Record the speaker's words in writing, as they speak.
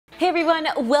Hey everyone,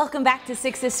 welcome back to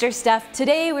Six Sister Stuff.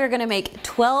 Today we're gonna make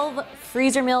 12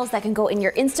 freezer meals that can go in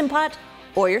your Instant Pot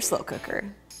or your slow cooker.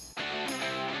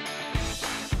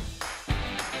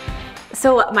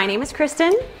 So my name is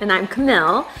Kristen. And I'm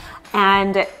Camille.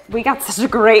 And we got such a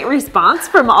great response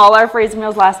from all our freezer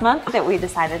meals last month that we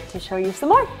decided to show you some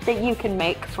more that you can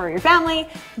make for your family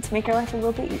and to make your life a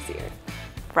little bit easier.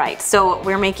 Right, so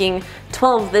we're making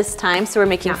 12 this time, so we're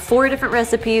making 4 different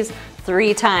recipes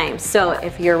 3 times. So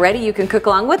if you're ready, you can cook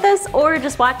along with us or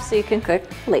just watch so you can cook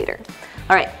later.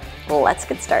 All right, well, let's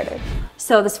get started.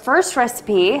 So this first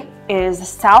recipe is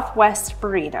Southwest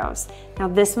burritos. Now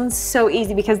this one's so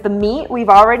easy because the meat we've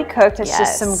already cooked. It's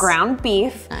just some ground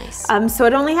beef. Nice. So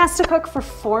it only has to cook for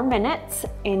 4 minutes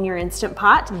in your Instant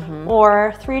Pot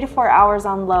or 3 to 4 hours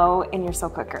on low in your slow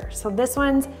cooker. So this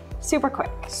one's super quick.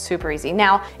 Super easy.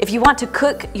 Now, if you want to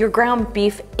cook your ground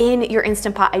beef in your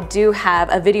Instant Pot, I do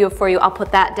have a video for you. I'll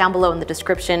put that down below in the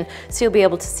description so you'll be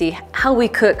able to see how we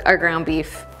cook our ground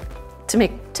beef to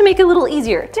make it a little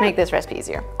easier, to make this recipe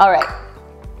easier. All right.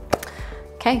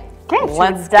 Okay,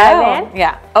 let's dive in.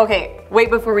 Yeah, okay, wait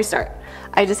before we start.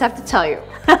 I just have to tell you.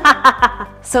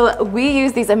 So we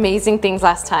used these amazing things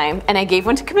last time and I gave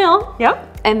one to Camille.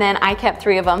 Yep. And then I kept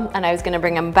 3 of them and I was gonna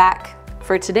bring them back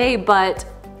for today, but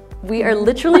we are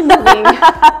literally moving.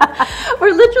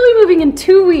 We're literally moving in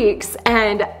 2 weeks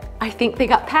and I think they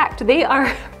got packed. They're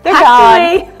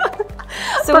gone.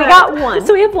 So we got one.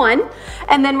 So we have one.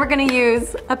 And then we're gonna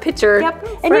use a pitcher and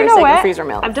for you our know second freezer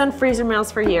meal. I've done freezer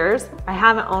meals for years. I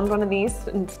haven't owned one of these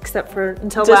except for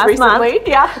until Just last recently. month.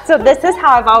 Yeah. So this is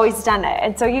how I've always done it.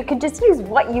 And so you can just use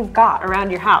what you've got around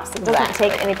your house. It doesn't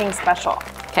take anything special.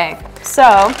 Okay.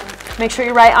 So make sure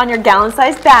you write on your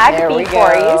gallon-sized bag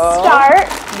before you start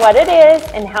what it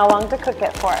is and how long to cook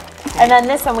it for. And then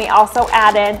this one we also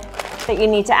added that you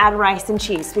need to add rice and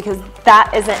cheese because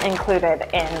that isn't included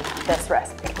in this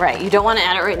recipe. Right, you don't want to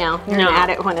add it right now. You're gonna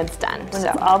add it when it's done. When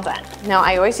it's all done. Now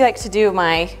I always like to do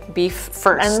my beef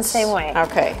first. I'm the same way.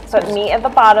 Okay. Put meat at the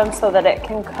bottom so that it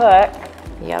can cook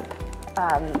Yep.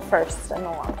 first and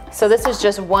along. So this is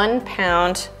just 1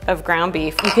 pound of ground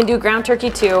beef. You can do ground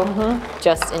turkey too,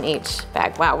 just in each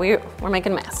bag. Wow, we're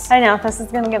making a mess. I know, this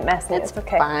is gonna get messy. It's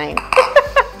okay. Fine.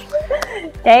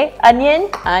 Okay, onion.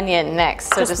 Onion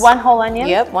next. So just 1 whole onion?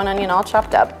 Yep, 1 onion all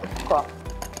chopped up. Cool.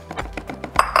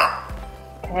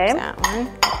 Okay. That one.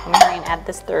 I'm going to add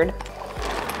this 3rd.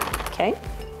 Okay.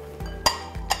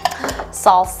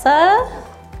 Salsa.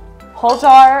 Whole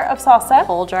jar of salsa.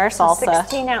 Whole jar salsa.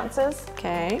 16 ounces.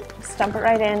 Okay. Just dump it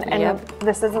right in. And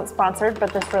this isn't sponsored,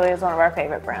 but this really is one of our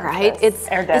favorite brands. Right? It's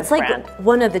like brand.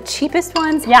 one of the cheapest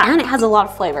ones. Yeah. And it has a lot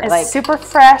of flavor. It's super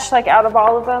fresh, like out of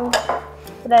all of them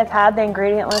that I've had. The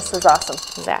ingredient list is awesome.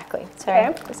 Exactly.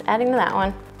 So just adding to that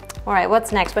one. All right,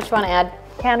 what's next? What you want to add?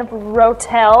 Can of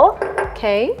Rotel.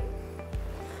 Okay.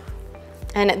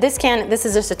 And this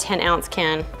is just a 10-ounce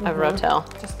can of Rotel.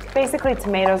 Just basically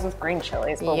tomatoes with green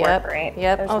chilies will work great.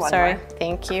 Yep. There's oh, one sorry. more.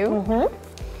 Thank you.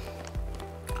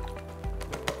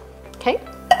 Okay.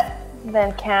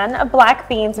 Then can of black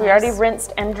beans. We already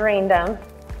rinsed and drained them.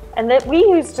 And that we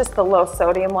use just the low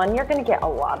sodium one. You're going to get a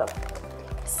lot of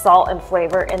salt and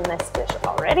flavor in this dish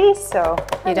already, so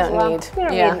you don't need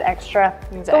extra.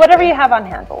 Exactly. So whatever you have on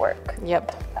hand will work.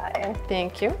 Yep. Put that in.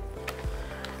 Thank you.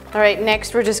 All right,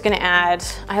 next we're just gonna add,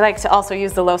 I like to also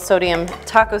use the low sodium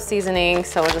taco seasoning,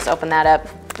 so we'll just open that up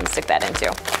and stick that in too.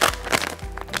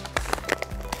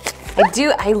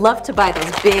 I love to buy those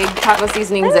big taco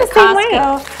seasonings at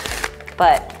Costco,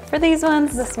 but for these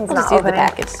ones, this one's I'll just use the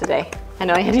package today. I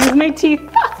know I had to use my teeth.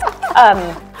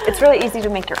 It's really easy to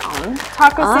make your own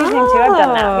taco seasoning too. I've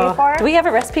done that before. Do we have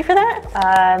a recipe for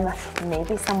that?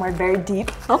 Maybe somewhere very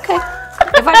deep. Okay.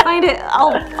 If I find it,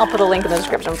 I'll put a link in the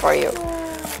description for you.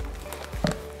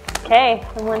 Okay,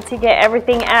 and once you get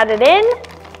everything added in,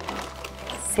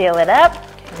 seal it up.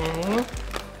 Okay.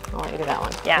 I'll let you do that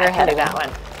one. Yeah, I can do that one.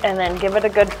 And then give it a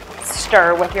good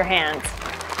stir with your hands.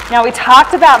 Now we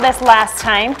talked about this last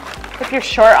time. If you're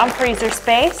short on freezer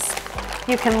space,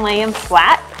 you can lay them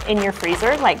flat in your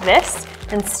freezer like this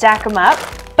and stack them up,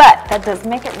 but that does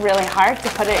make it really hard to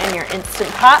put it in your Instant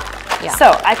Pot. Yeah.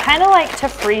 So I kind of like to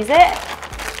freeze it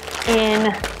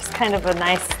in just kind of a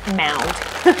nice mound,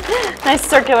 nice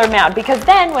circular mound, because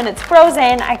then when it's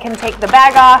frozen, I can take the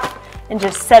bag off and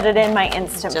just set it in my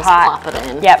Instant Pot. Just plop it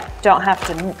in. Yep, don't have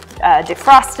to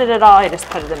defrost it at all. I just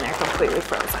put it in there completely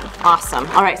frozen. Awesome.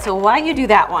 All right, so while you do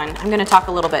that one, I'm gonna talk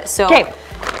a little bit. So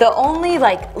the only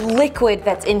like liquid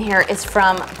that's in here is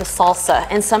from the salsa,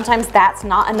 and sometimes that's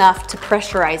not enough to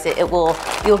pressurize it.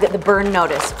 You'll get the burn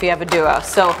notice if you have a duo.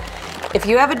 So If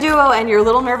you have a duo and you're a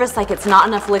little nervous, like it's not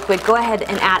enough liquid, go ahead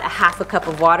and add a half a cup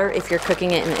of water if you're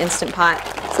cooking it in an Instant Pot.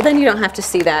 So then you don't have to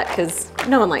see that because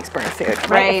no one likes burnt food,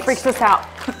 right? It freaks us out.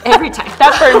 Every time.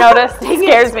 That burn notice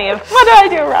scares me. What do I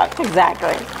do wrong?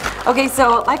 Exactly. Okay,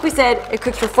 so like we said, it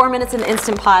cooks for 4 minutes in the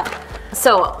Instant Pot.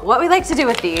 So what we like to do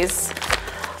with these,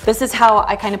 this is how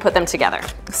I kind of put them together.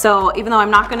 So even though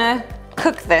I'm not gonna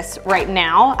cook this right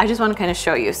now, I just want to kind of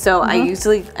show you. So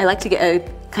I like to get a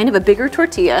kind of a bigger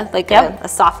tortilla, like a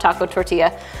soft taco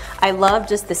tortilla. I love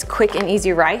just this quick and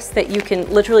easy rice that you can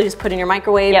literally just put in your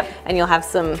microwave and you'll have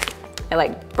some, I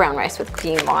like brown rice with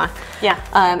quinoa.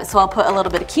 Yeah. So I'll put a little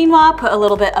bit of quinoa, put a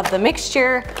little bit of the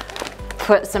mixture,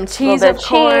 put some cheese, of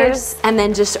course, and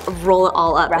then just roll it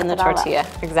all up in the tortilla.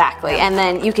 Exactly. And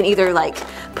then you can either like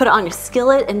put it on your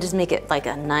skillet and just make it like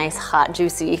a nice, hot,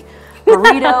 juicy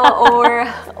burrito,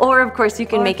 or of course you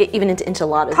can make it even into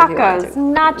enchiladas. Tacos, if you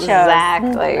nachos,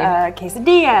 exactly,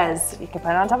 quesadillas. You can put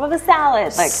it on top of a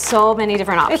salad. Like so many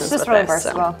different options. It's just with really this,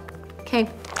 versatile. Okay,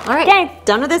 all right. Okay,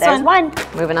 done with this one.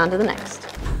 Moving on to the next.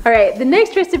 All right, the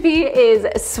next recipe is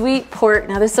sweet pork.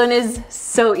 Now this one is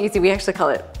so easy. We actually call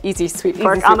it easy sweet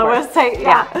pork on the website.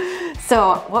 Yeah.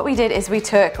 So what we did is we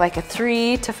took like a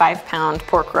 3 to 5 pound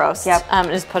pork roast. And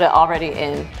just put it already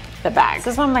in the bag.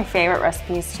 This is one of my favorite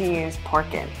recipes to use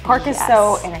pork in. Pork is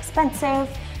so inexpensive.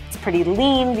 It's pretty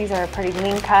lean. These are a pretty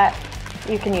lean cut.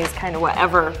 You can use kind of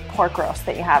whatever pork roast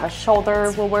that you have. A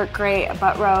shoulder will work great, a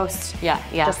butt roast.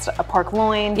 Just a pork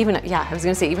loin. Even, I was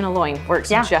gonna say even a loin works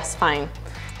just fine.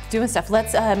 Doing stuff.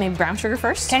 Let's maybe brown sugar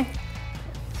first. Okay.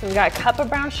 So we got a cup of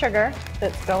brown sugar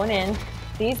that's going in.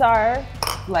 These are,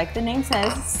 like the name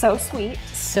says, so sweet.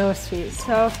 So sweet.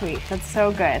 So sweet. That's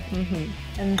so good.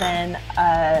 And then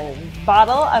a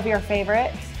bottle of your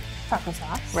favorite taco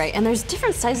sauce. Right, and there's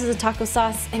different sizes of taco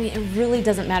sauce. I mean, it really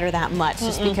doesn't matter that much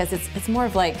just because it's more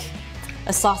of like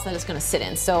a sauce that it's gonna sit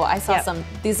in. So I saw some,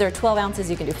 these are 12 ounces,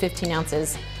 you can do 15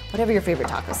 ounces, whatever your favorite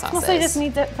taco sauce is. Mostly just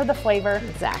need it for the flavor.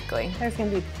 Exactly. There's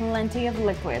gonna be plenty of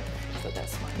liquid for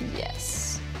this one.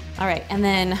 Yes. All right, and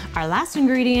then our last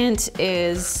ingredient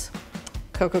is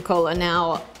Coca-Cola.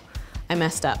 Now, I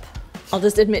messed up. I'll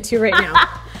just admit to you right now.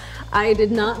 I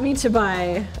did not mean to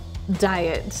buy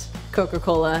diet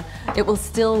Coca-Cola. It will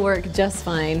still work just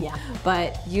fine.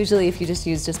 But usually if you just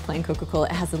use just plain Coca-Cola,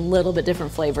 it has a little bit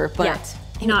different flavor, but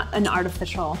not an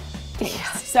artificial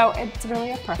taste. So it's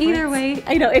really a preference. Either way,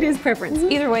 I know it is preference.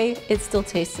 Either way, it still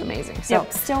tastes amazing. So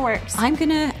still works. I'm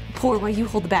gonna pour while you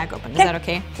hold the bag open. Is that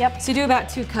okay? Yep. So you do about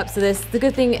 2 cups of this. The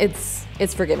good thing,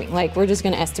 it's forgiving. Like we're just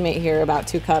gonna estimate here about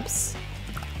 2 cups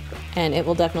and it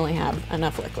will definitely have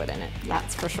enough liquid in it.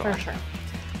 That's for sure. For sure.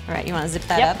 All right, you wanna zip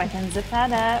that up? Yep, I can zip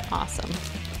that up. Awesome.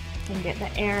 And get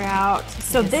the air out.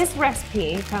 So this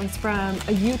recipe comes from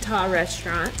a Utah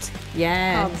restaurant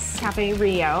called Cafe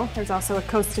Rio. There's also a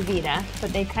Costa Vida,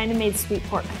 but they kind of made sweet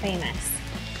pork famous.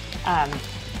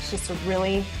 It's just a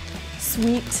really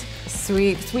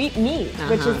sweet meat,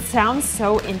 which sounds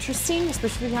so interesting,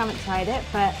 especially if you haven't tried it,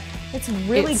 but it's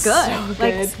really good. So good.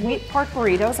 Like sweet pork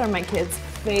burritos are my kids'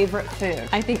 favorite food.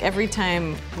 I think every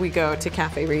time we go to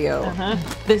Cafe Rio,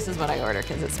 this is what I order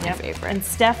because it's my favorite. And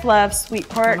Steph loves sweet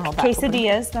pork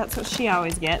quesadillas. That's what she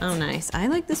always gets. Oh, nice. I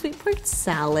like the sweet pork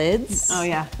salads. Oh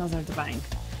yeah, those are divine.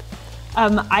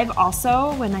 I've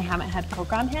also, when I haven't had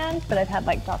Coke on hand, but I've had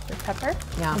like Dr. Pepper.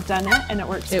 I've done it and it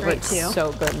works great too.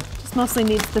 So good. Just mostly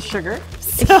needs the sugar.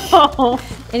 So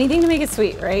anything to make it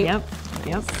sweet, right? Yep.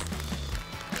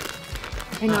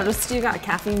 I noticed you got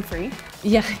caffeine free.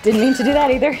 Yeah, didn't mean to do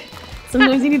that either.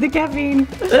 Sometimes you need the caffeine.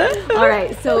 All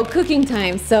right, so cooking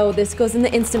time. So this goes in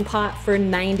the Instant Pot for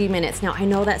 90 minutes. Now I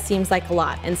know that seems like a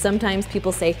lot, and sometimes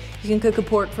people say you can cook a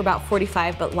pork for about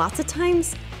 45, but lots of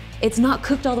times it's not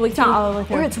cooked all the way through,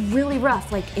 or it's really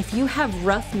rough. Like if you have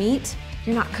rough meat,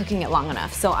 you're not cooking it long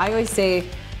enough. So I always say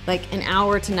like an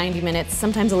hour to 90 minutes.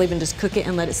 Sometimes I'll even just cook it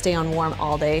and let it stay on warm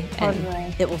all day, and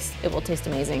it will taste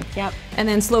amazing. And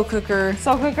then slow cooker.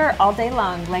 Slow cooker all day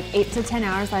long, like 8 to 10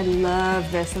 hours. I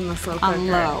love this in the slow cooker. On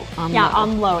low.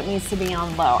 On low. It needs to be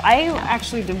on low. I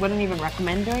actually wouldn't even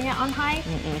recommend doing it on high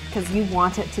because you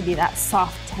want it to be that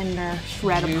soft, tender,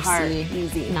 shred apart,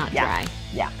 easy, not dry.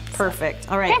 Yeah.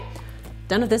 Perfect. All right.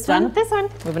 Done with this one? Done with this one.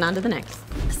 Moving on to the next.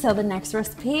 So the next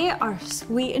recipe are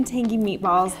sweet and tangy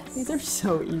meatballs. These are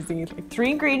so easy. Like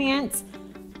 3 ingredients,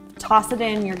 toss it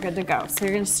in, you're good to go. So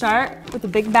you're gonna start with a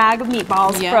big bag of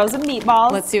meatballs, frozen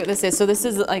meatballs. Let's see what this is. So this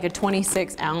is like a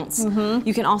 26 ounce.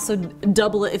 You can also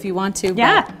double it if you want to,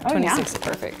 but 26 is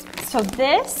perfect. So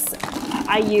this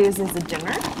I use as a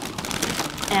dinner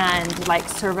and like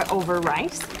serve it over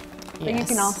rice. But you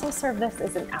can also serve this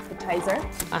as an appetizer.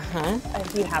 Uh-huh.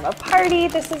 If you have a party,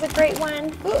 this is a great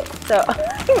one. So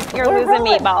you're losing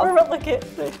meatballs. Look at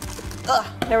this.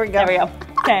 There we go. There we go.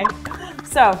 Okay.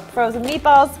 So frozen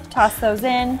meatballs, toss those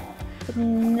in. The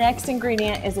next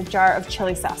ingredient is a jar of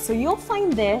chili sauce. So you'll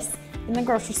find this in the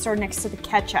grocery store next to the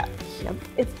ketchup. Yep.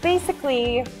 It's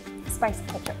basically spicy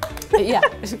ketchup. Yeah.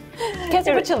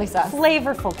 Ketchup with chili sauce.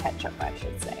 Flavorful ketchup, I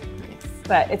should say. Nice.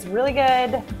 But it's really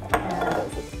good.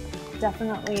 And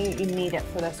definitely you need it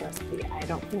for this recipe. I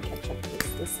don't think ketchup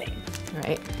is the same.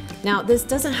 Right. Now, this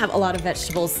doesn't have a lot of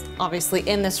vegetables, obviously,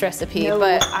 in this recipe,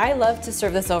 but I love to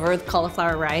serve this over with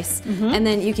cauliflower rice, and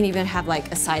then you can even have like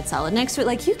a side salad next to it.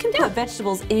 Like, you can put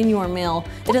vegetables in your meal.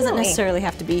 It doesn't necessarily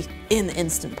have to be in the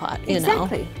Instant Pot, you know?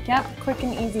 Yep, quick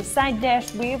and easy side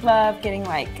dish. We love getting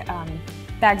like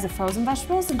bags of frozen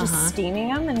vegetables and just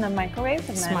steaming them in the microwave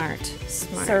and then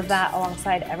serve that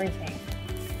alongside everything.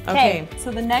 Okay,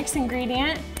 so the next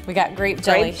ingredient, we got grape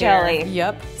jelly here.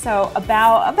 Yep. So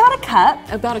about a cup.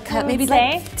 About a cup, maybe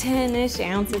like 10-ish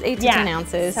ounces, 8 to 10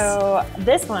 ounces. So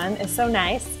this one is so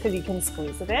nice because you can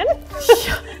squeeze it in.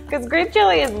 Because grape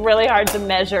jelly is really hard to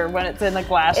measure when it's in a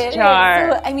glass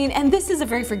jar. So, I mean, and this is a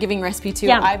very forgiving recipe too.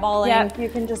 Eyeballing you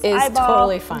can just is eyeball.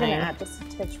 totally fine. I'm gonna add just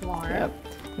a touch more. Yep.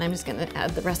 And I'm just gonna add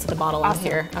the rest of the bottle in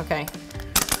here. Okay.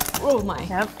 Oh my.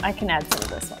 Yep, I can add some of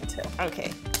this one too.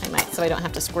 Okay, I might, so I don't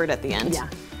have to squirt at the end. Yeah.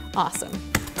 Awesome.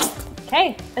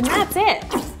 Okay, and that's it.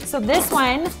 So this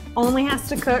one only has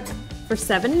to cook for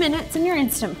 7 minutes in your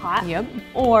Instant Pot. Yep.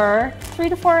 Or 3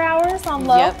 to 4 hours on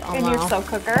low in your slow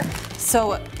cooker.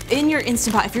 So in your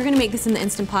Instant Pot, if you're gonna make this in the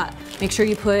Instant Pot, make sure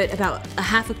you put about a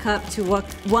half a cup to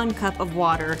 1 cup of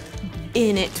water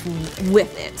in it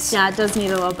with it. Yeah, it does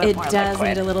need a little bit more liquid. It does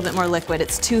need a little bit more liquid.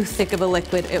 It's too thick of a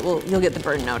liquid. You'll get the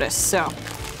burn notice. So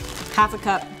half a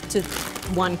cup to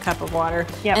 1 cup of water.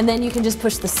 Yep. And then you can just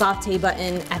push the saute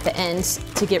button at the end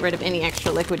to get rid of any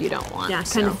extra liquid you don't want. Yeah,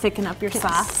 kind of thicken up your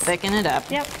sauce. Thicken it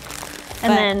up. Yep.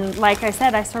 And then, like I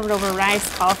said, I serve it over rice,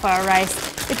 cauliflower rice.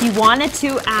 If you wanted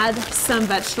to add some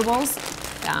vegetables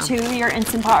to your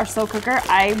Instant Pot or slow cooker,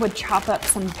 I would chop up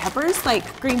some peppers,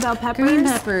 like green bell peppers. Green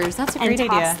peppers, that's a great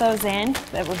idea. And toss those in.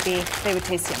 They would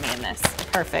taste yummy in this.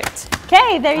 Perfect.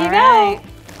 Okay, there you go.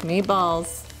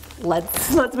 Meatballs. Let's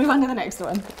move on to the next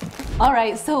one. All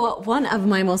right, so one of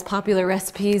my most popular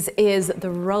recipes is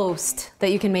the roast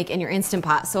that you can make in your Instant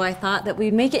Pot. So I thought that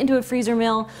we'd make it into a freezer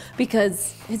meal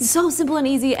because it's so simple and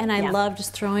easy, and I love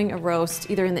just throwing a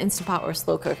roast either in the Instant Pot or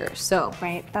slow cooker. So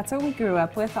that's what we grew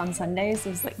up with on Sundays.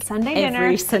 It was like Sunday dinner.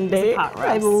 Every Sunday, pot roast.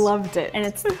 I loved it. And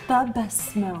it's the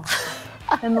best smell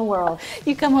in the world.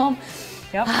 You come home,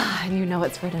 yep, and you know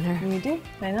it's for dinner. We do.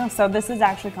 I know. So this is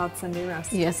actually called Sunday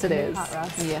roast. Yes, it is. Pot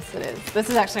roast. Yes, it is. This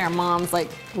is actually our mom's like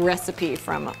recipe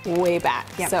from way back.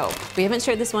 Yep. So we haven't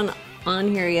shared this one on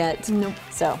here yet. Nope.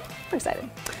 So we're excited.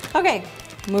 Okay,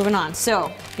 moving on.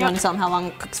 So you want to tell them how long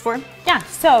it cooks for? Yeah.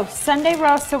 So Sunday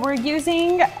roast. So we're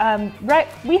using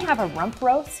we have a rump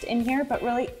roast in here, but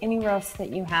really any roast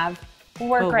that you have will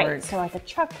work great. So like a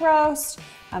chuck roast,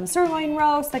 sirloin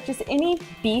roast, like just any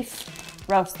beef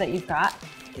roast that you've got.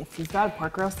 If you've got a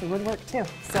pork roast, it would work too.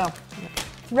 So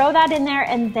throw that in there,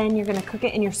 and then you're gonna cook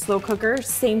it in your slow cooker.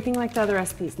 Same thing like the other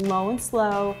recipes, low and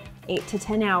slow, 8 to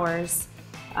 10 hours,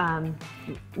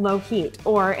 low heat,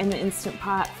 or in the Instant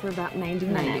Pot for about 90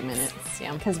 minutes. 90 minutes,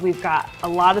 yeah. Because we've got a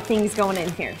lot of things going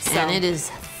in here. So. And it is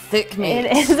thick meat.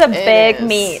 It is a big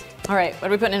meat. All right, what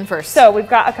are we putting in first? So we've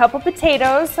got a couple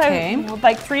potatoes,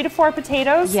 like 3 to 4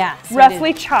 potatoes,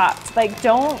 roughly chopped. Like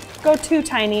don't go too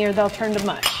tiny or they'll turn to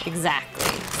mush.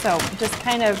 Exactly. So just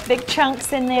kind of big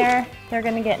chunks in there. They're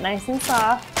gonna get nice and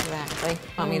soft. Exactly.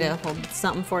 Want me to hold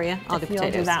something for you? I'll do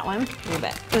potatoes. You'll do that one. You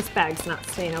bet. This bag's not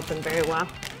staying open very well.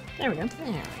 There we go. There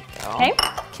we go. Okay.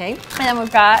 Okay. And then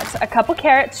we've got a couple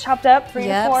carrots chopped up, 3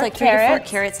 to 4 like 3 to 4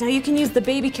 carrots. Now you can use the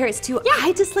baby carrots too. Yeah.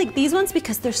 I just like these ones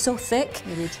because they're so thick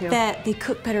that they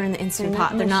cook better in the Instant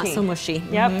Pot. They're not so mushy.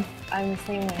 Yep. I'm the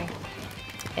same way.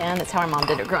 And that's how our mom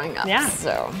did it growing up. Yeah.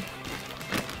 So.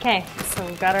 Okay. So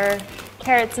we've got our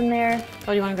carrots in there.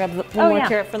 Oh, you want to grab one more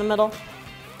carrot for the middle?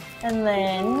 And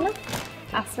then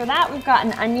after that, we've got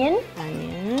an onion.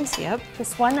 Onions, yep.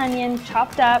 Just 1 onion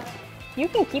chopped up. You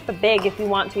can keep it big if you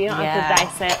want to. You don't have to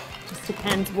dice it. Just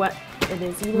depends what it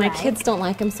is you like. My kids don't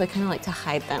like them, so I kind of like to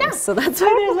hide them. Yeah, so that's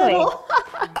why they're little.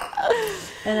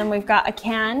 And then we've got a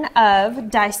can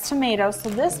of diced tomatoes. So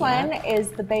this one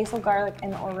is the basil, garlic,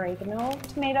 and oregano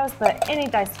tomatoes, but any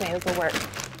diced tomatoes will work.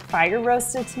 Fire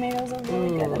roasted tomatoes are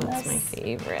really good in this. That's my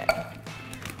favorite.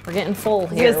 We're getting full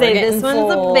here. I was gonna say, this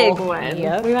one's a big one.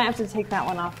 Yep. We might have to take that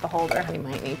one off the holder. We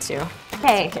might need to.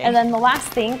 Okay, and then the last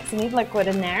thing, because you need liquid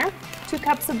in there, 2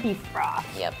 cups of beef broth.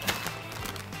 Yep.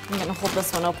 I'm gonna hold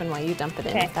this one open while you dump it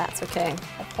in, if that's okay.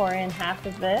 I'll pour in half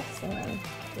of this and then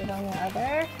do it on the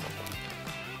other.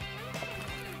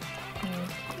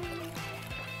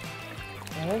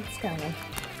 It's coming.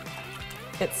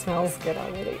 It smells good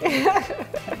already.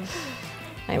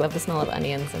 I love the smell of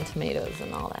onions and tomatoes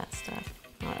and all that stuff.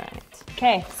 All right.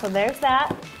 Okay, so there's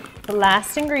that. The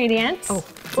last ingredient. Oh,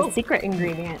 the secret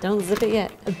ingredient. Don't zip it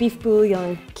yet. A beef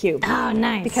bouillon cube. Oh,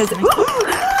 nice. Because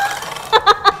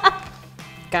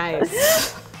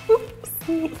guys,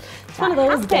 it's one of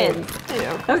those days.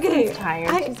 Okay, she's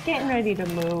tired. She's getting ready to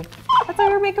move. That's why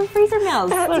we're making freezer meals.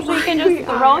 So you can just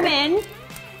throw them in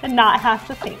and not have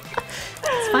to think.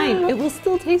 It's fine. It will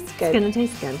still taste good. It's gonna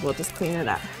taste good. We'll just clean it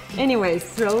up. Anyways,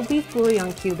 throw beef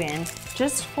bouillon cube in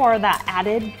just for that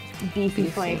added beefy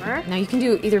flavor. Now you can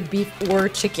do either beef or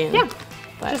chicken. Yeah.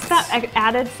 Just that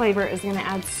added flavor is gonna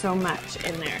add so much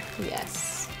in there.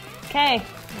 Yes. Okay.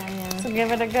 So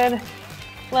give it a good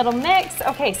little mix.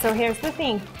 Okay, so here's the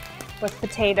thing with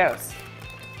potatoes.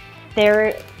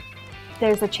 There's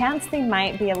a chance they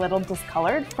might be a little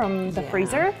discolored from the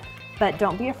freezer, but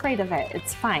don't be afraid of it.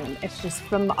 It's fine. It's just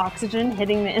from the oxygen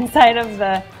hitting the inside of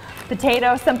the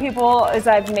potato. Some people, as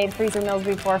I've made freezer meals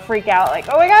before, freak out like,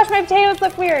 oh my gosh, my potatoes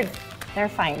look weird. They're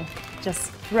fine.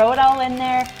 Just throw it all in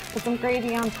there, put some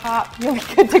gravy on top, you'll be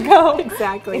good to go.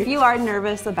 Exactly. If you are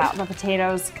nervous about the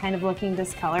potatoes kind of looking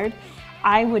discolored,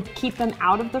 I would keep them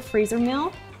out of the freezer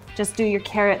meal. Just do your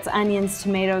carrots, onions,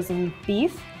 tomatoes, and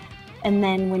beef. And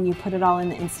then when you put it all in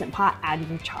the Instant Pot, add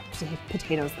your chopped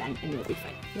potatoes then, and you'll be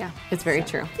fine. Yeah, it's very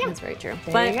true. Yeah. It's very true.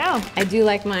 There you go. I do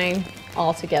like mine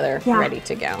all together, ready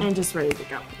to go. And just ready to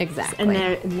go. Exactly.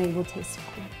 And they will taste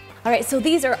fine. All right, so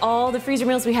these are all the freezer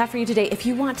meals we have for you today. If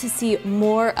you want to see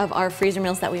more of our freezer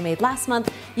meals that we made last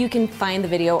month, you can find the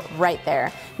video right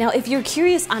there. Now, if you're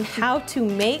curious on how to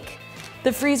make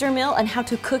the freezer meal and how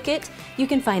to cook it, you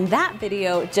can find that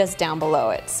video just down below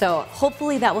it. So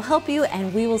hopefully that will help you,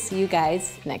 and we will see you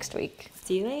guys next week.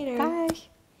 See you later. Bye.